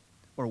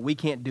 or we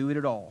can't do it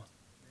at all.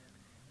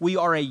 We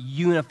are a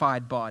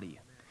unified body.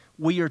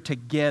 We are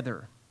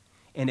together.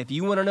 And if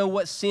you want to know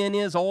what sin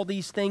is, all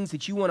these things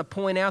that you want to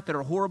point out that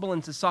are horrible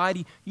in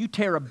society, you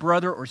tear a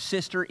brother or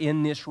sister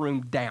in this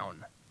room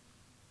down.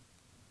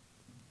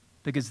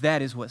 Because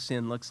that is what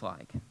sin looks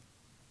like.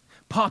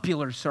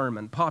 Popular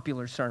sermon.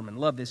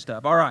 Love this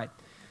stuff. All right.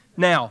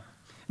 Now,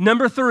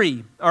 number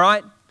 3, all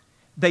right?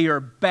 They are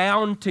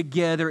bound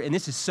together, and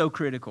this is so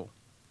critical.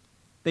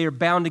 They are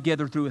bound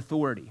together through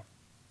authority.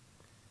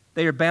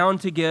 They are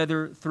bound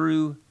together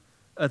through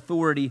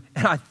authority.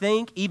 And I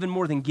think, even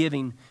more than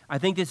giving, I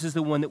think this is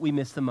the one that we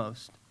miss the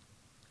most.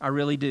 I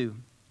really do.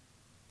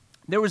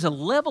 There was a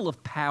level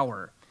of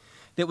power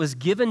that was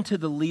given to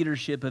the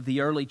leadership of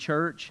the early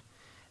church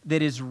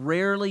that is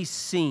rarely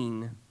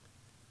seen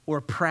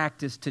or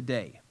practiced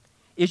today.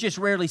 It's just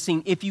rarely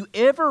seen. If you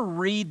ever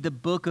read the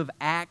book of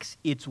Acts,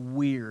 it's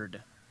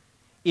weird.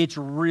 It's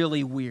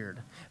really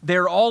weird.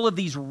 There are all of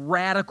these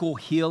radical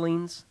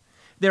healings.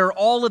 There are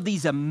all of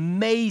these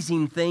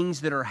amazing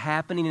things that are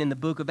happening in the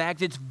book of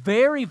Acts. It's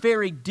very,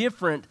 very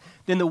different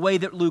than the way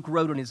that Luke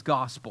wrote in his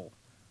gospel.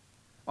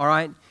 All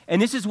right?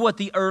 And this is what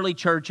the early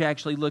church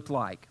actually looked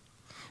like.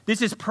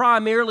 This is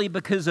primarily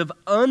because of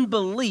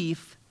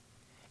unbelief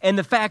and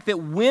the fact that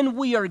when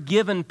we are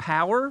given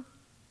power,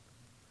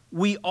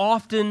 we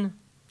often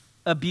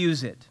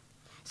abuse it.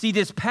 See,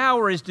 this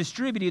power is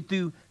distributed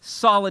through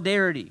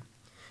solidarity.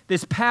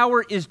 This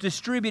power is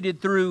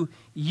distributed through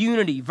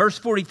unity. Verse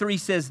 43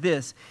 says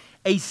this,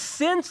 a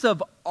sense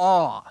of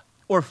awe,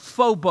 or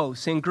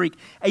phobos in Greek,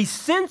 a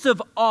sense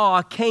of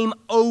awe came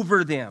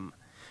over them.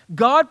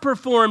 God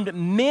performed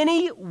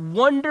many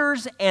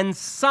wonders and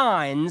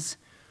signs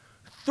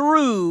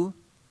through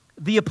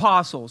the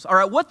apostles. All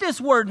right, what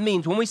this word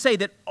means, when we say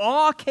that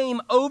awe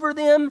came over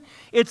them,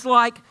 it's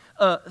like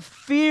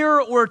fear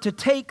or to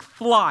take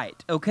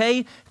flight,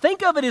 okay?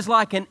 Think of it as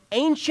like an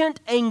ancient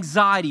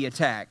anxiety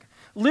attack.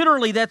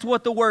 Literally, that's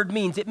what the word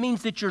means. It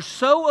means that you're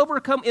so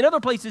overcome. In other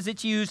places,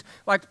 it's used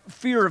like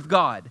fear of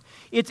God.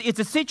 It's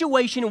a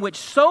situation in which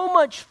so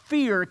much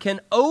fear can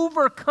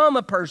overcome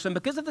a person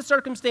because of the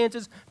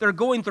circumstances they're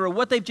going through,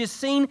 what they've just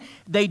seen.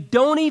 They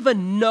don't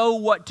even know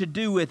what to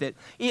do with it.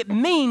 It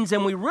means,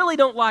 and we really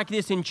don't like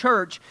this in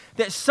church,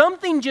 that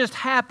something just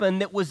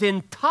happened that was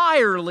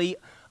entirely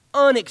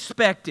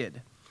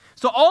unexpected.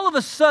 So all of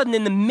a sudden,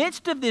 in the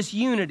midst of this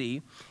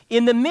unity,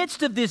 in the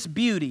midst of this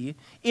beauty,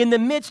 in the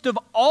midst of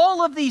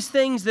all of these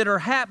things that are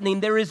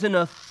happening, there is an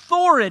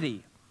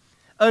authority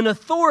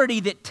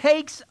that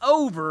takes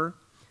over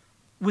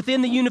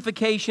within the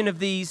unification of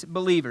these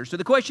believers. So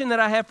the question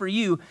that I have for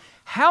you,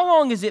 how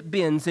long has it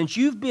been since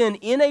you've been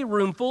in a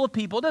room full of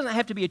people? It doesn't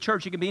have to be a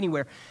church, it can be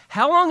anywhere.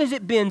 How long has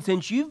it been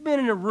since you've been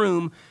in a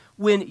room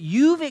when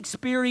you've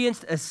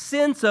experienced a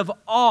sense of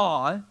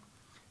awe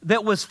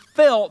that was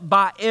felt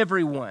by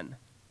everyone?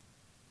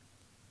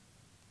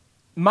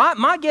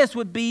 My guess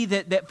would be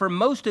that for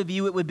most of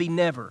you, it would be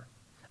never.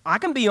 I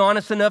can be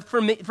honest enough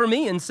for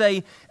me and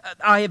say,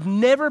 I have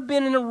never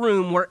been in a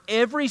room where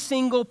every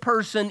single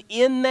person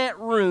in that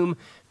room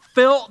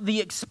felt the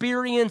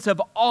experience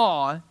of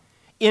awe,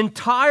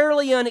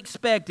 entirely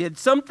unexpected.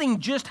 Something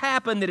just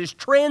happened that has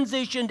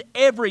transitioned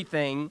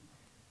everything.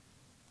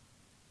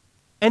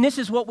 And this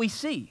is what we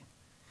see.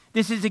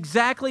 This is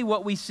exactly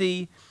what we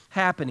see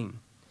happening.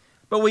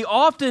 But we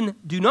often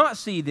do not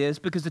see this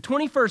because the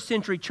 21st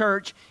century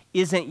church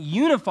isn't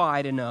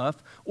unified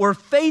enough or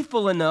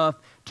faithful enough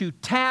to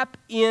tap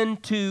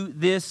into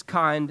this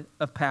kind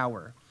of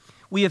power.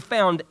 We have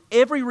found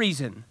every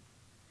reason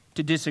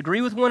to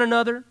disagree with one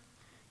another,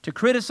 to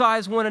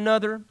criticize one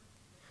another,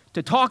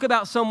 to talk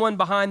about someone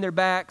behind their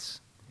backs,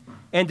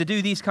 and to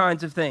do these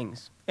kinds of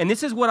things. And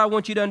this is what I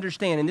want you to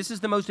understand, and this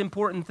is the most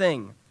important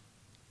thing.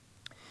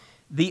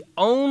 The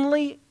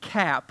only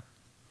cap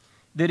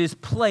that is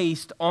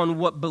placed on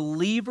what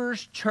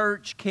believers'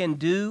 church can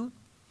do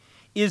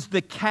is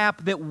the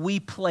cap that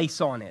we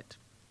place on it.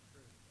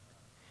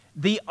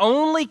 The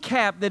only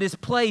cap that is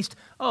placed,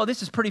 oh,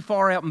 this is pretty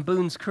far out in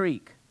Boones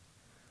Creek.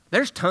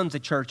 There's tons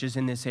of churches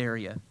in this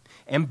area.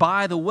 And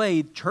by the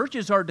way,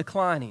 churches are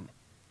declining.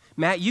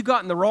 Matt, you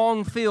got in the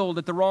wrong field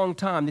at the wrong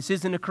time. This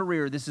isn't a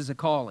career, this is a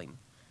calling.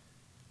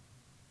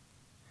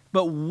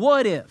 But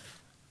what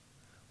if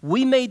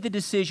we made the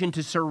decision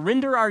to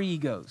surrender our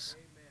egos?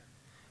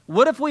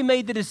 What if we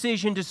made the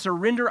decision to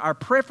surrender our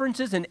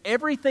preferences and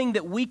everything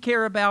that we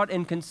care about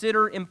and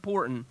consider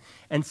important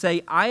and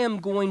say, I am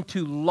going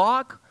to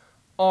lock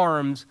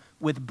arms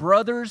with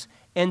brothers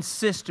and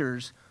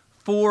sisters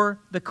for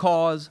the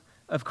cause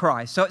of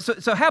Christ?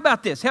 So how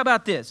about this? How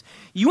about this?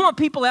 You want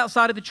people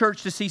outside of the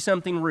church to see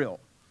something real.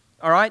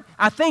 All right?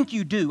 I think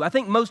you do. I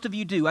think most of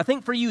you do. I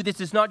think for you, this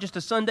is not just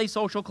a Sunday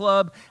social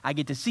club. I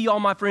get to see all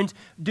my friends.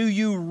 Do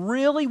you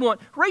really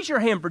want... Raise your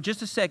hand for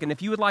just a second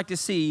if you would like to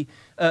see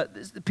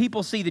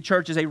people see the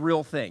church as a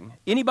real thing.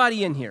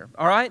 Anybody in here?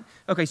 All right?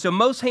 Okay, so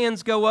most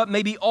hands go up.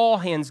 Maybe all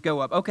hands go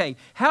up. Okay,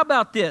 how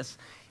about this?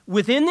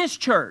 Within this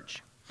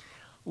church,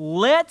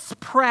 let's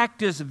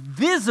practice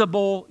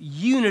visible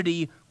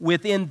unity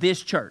within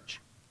this church.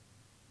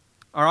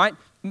 All right?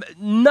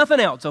 Nothing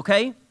else,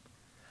 okay?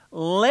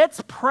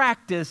 Let's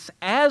practice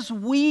as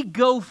we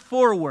go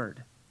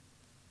forward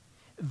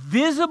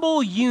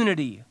visible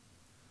unity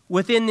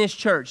within this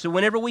church. So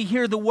whenever we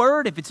hear the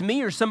word, if it's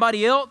me or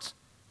somebody else,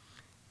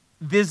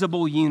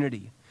 visible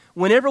unity.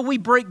 Whenever we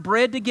break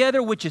bread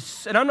together, which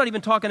is, and I'm not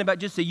even talking about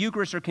just the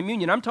Eucharist or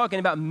communion, I'm talking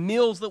about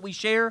meals that we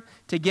share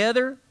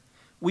together,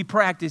 we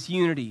practice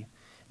unity.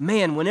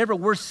 Man, whenever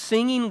we're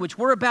singing, which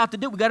we're about to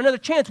do, we got another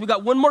chance. We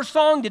got one more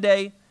song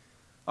today,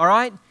 all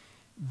right?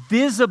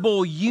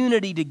 Visible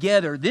unity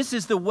together. This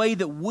is the way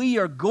that we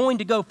are going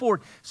to go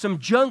forward. Some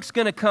junk's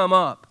going to come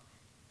up,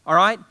 all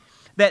right?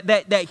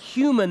 That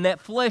human, that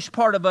flesh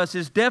part of us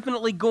is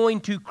definitely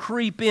going to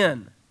creep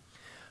in.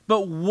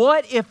 But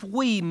what if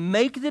we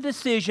make the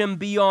decision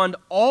beyond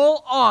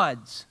all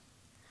odds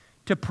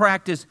to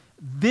practice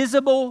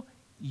visible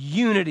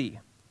unity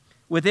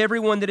with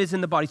everyone that is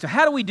in the body? So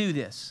how do we do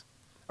this?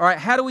 All right,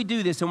 how do we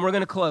do this? And we're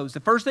going to close.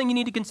 The first thing you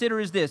need to consider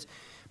is this.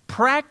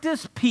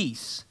 Practice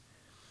peace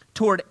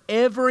toward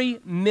every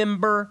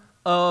member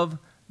of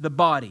the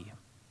body.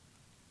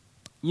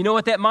 You know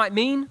what that might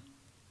mean?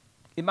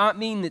 It might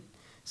mean that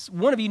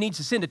one of you needs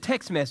to send a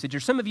text message, or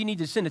some of you need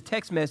to send a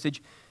text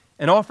message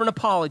and offer an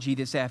apology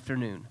this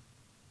afternoon.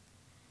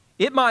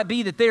 It might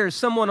be that there is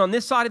someone on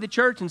this side of the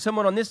church and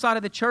someone on this side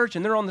of the church,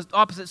 and they're on the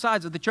opposite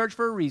sides of the church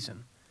for a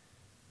reason.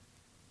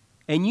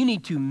 And you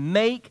need to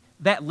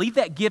leave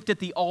that gift at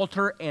the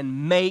altar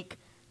and make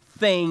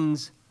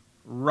things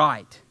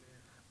right.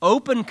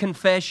 Open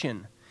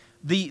confession.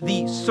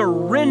 The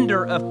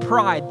surrender of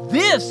pride.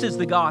 This is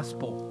the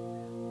gospel.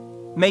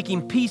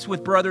 Making peace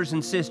with brothers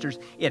and sisters.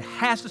 It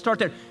has to start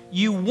there.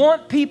 You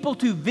want people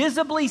to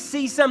visibly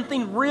see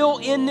something real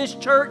in this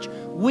church?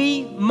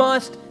 We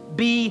must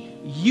be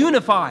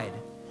unified.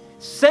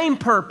 Same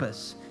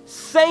purpose,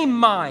 same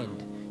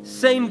mind,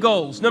 same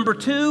goals. Number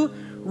 2,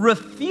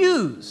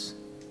 refuse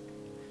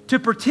to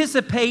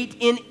participate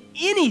in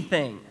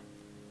anything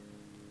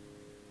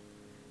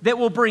that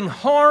will bring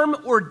harm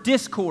or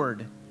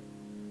discord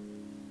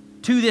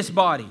to this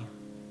body.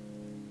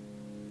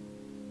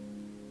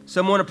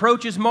 Someone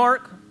approaches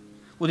Mark.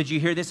 Well, did you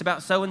hear this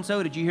about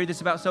so-and-so? Did you hear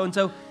this about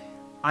so-and-so?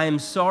 I am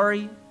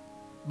sorry,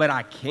 but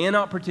I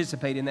cannot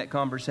participate in that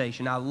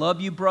conversation. I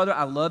love you, brother.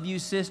 I love you,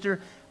 sister.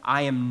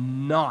 I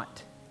am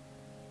not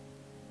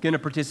going to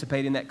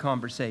participate in that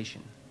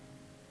conversation.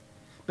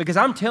 Because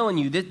I'm telling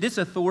you, this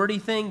authority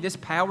thing, this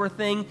power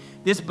thing,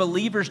 this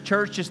believer's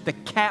church, just the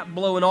cap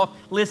blowing off,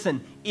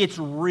 listen, it's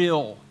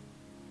real.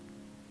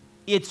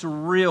 It's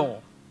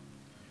real.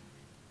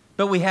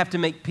 But we have to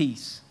make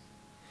peace.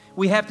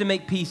 We have to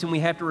make peace and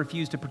we have to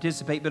refuse to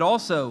participate. But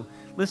also,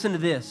 listen to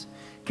this.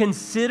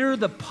 Consider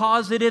the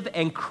positive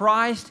and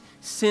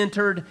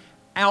Christ-centered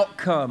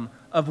outcome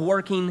of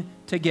working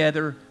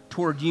together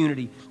toward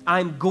unity.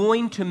 I'm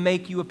going to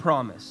make you a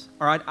promise.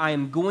 All right? I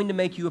am going to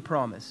make you a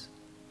promise.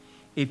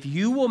 If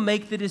you will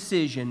make the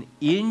decision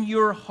in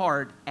your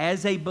heart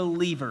as a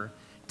believer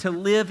to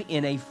live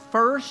in a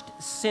first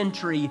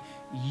century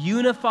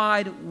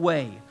unified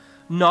way,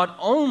 not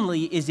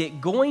only is it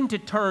going to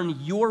turn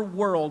your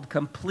world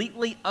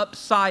completely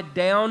upside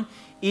down,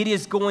 it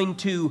is going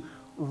to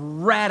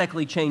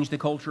radically change the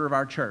culture of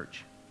our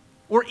church.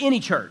 Or any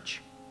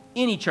church.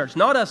 Any church.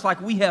 Not us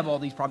like we have all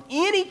these problems.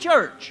 Any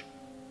church.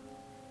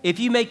 If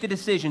you make the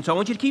decision. So I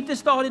want you to keep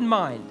this thought in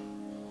mind.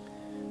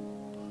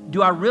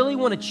 Do I really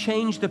want to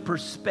change the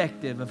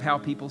perspective of how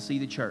people see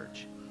the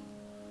church?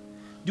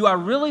 Do I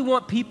really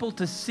want people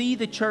to see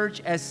the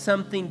church as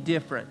something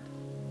different?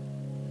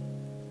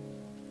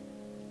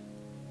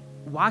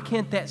 Why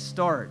can't that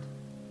start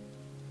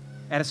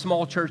at a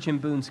small church in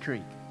Boones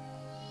Creek?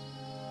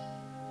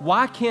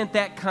 Why can't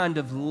that kind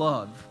of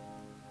love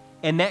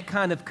and that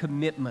kind of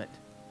commitment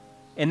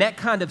and that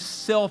kind of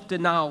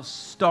self-denial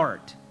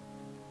start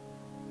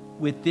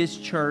with this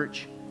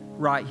church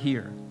right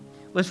here?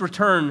 Let's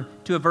return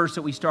to a verse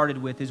that we started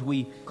with as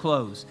we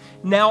close.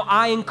 Now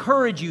I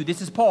encourage you, this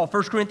is Paul,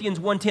 1 Corinthians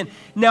 1:10.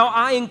 Now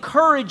I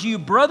encourage you,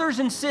 brothers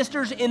and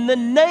sisters, in the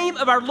name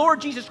of our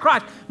Lord Jesus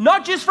Christ,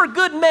 not just for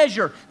good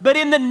measure, but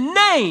in the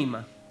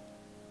name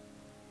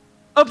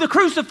of the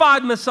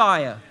crucified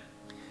Messiah.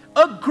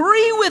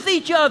 Agree with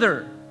each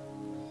other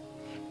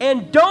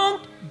and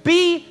don't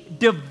be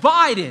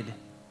divided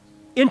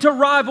into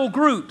rival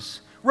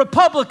groups.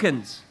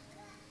 Republicans,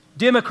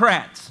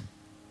 Democrats,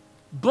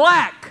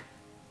 black,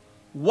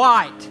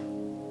 white,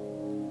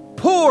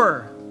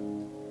 poor,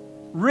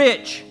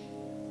 rich.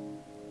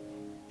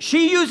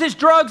 She uses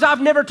drugs, I've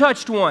never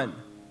touched one.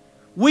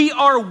 We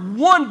are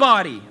one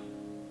body.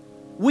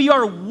 We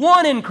are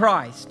one in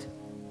Christ.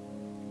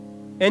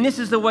 And this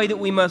is the way that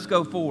we must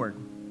go forward.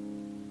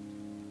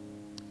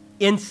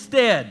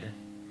 Instead,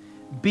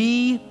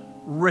 be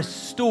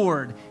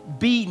restored.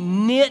 Be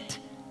knit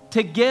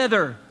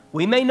together.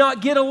 We may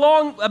not get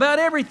along about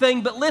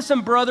everything, but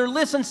listen, brother,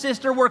 listen,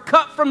 sister, we're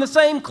cut from the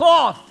same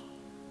cloth.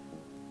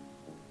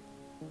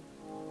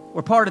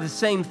 We're part of the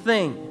same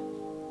thing.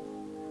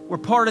 We're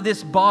part of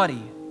this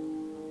body.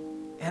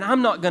 And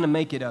I'm not going to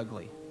make it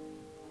ugly.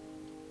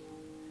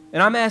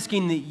 And I'm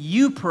asking that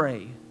you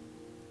pray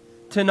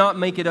to not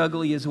make it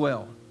ugly as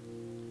well.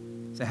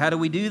 So how do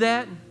we do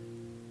that?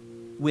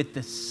 With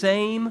the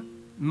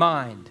same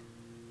mind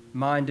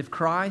of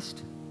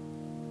Christ,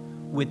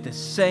 with the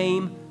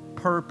same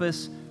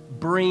purpose,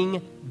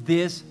 bring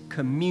this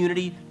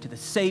community to the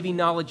saving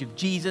knowledge of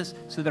Jesus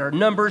so that our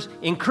numbers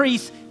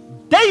increase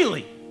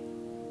daily.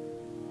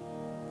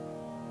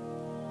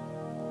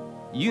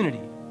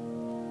 Unity.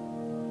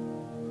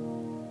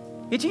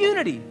 It's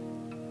unity.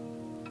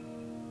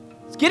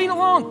 It's getting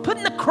along,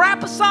 putting the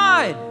crap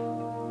aside.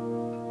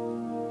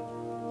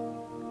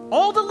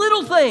 All the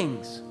little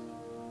things.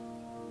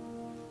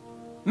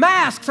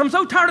 Masks. I'm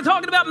so tired of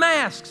talking about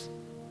masks.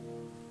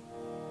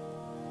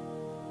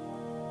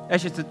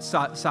 That's just a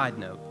side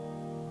note.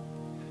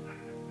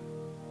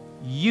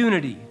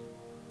 Unity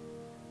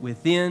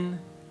within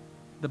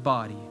the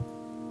body.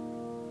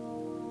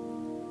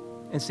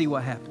 And see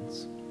what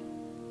happens.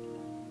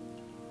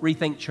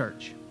 Rethink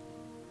Church.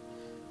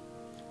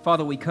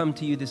 Father, we come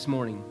to you this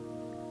morning.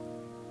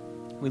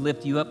 We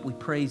lift you up. We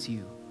praise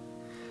you.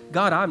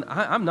 God,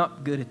 I'm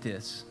not good at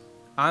this.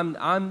 I'm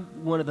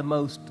one of the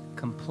most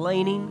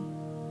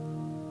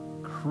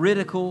complaining,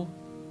 critical,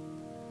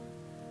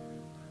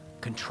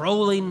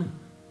 controlling,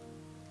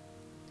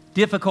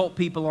 difficult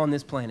people on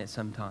this planet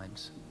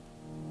sometimes.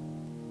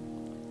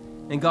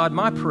 And God,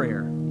 my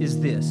prayer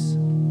is this.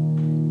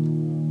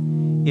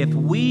 If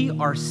we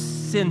are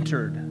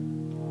centered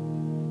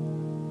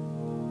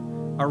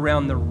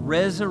around the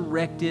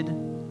resurrected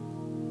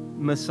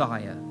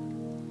Messiah,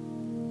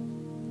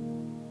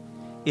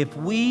 if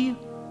we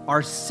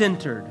are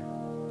centered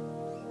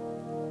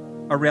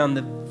around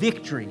the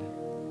victory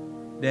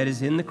that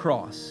is in the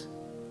cross,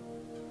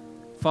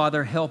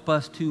 Father, help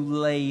us to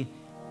lay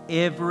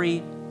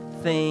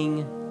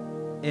everything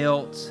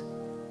else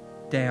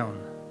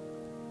down.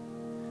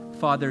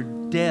 Father,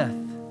 death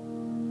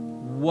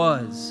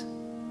was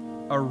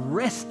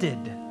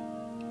arrested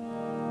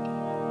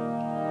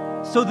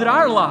so that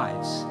our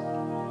lives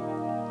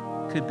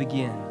could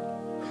begin.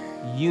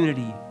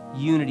 Unity,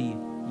 unity,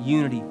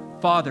 unity.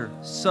 Father,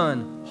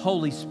 Son,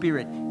 Holy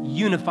Spirit,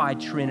 unified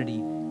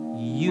Trinity,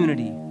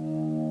 unity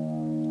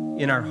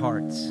in our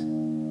hearts.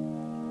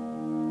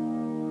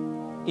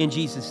 In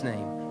Jesus'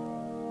 name,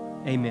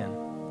 amen.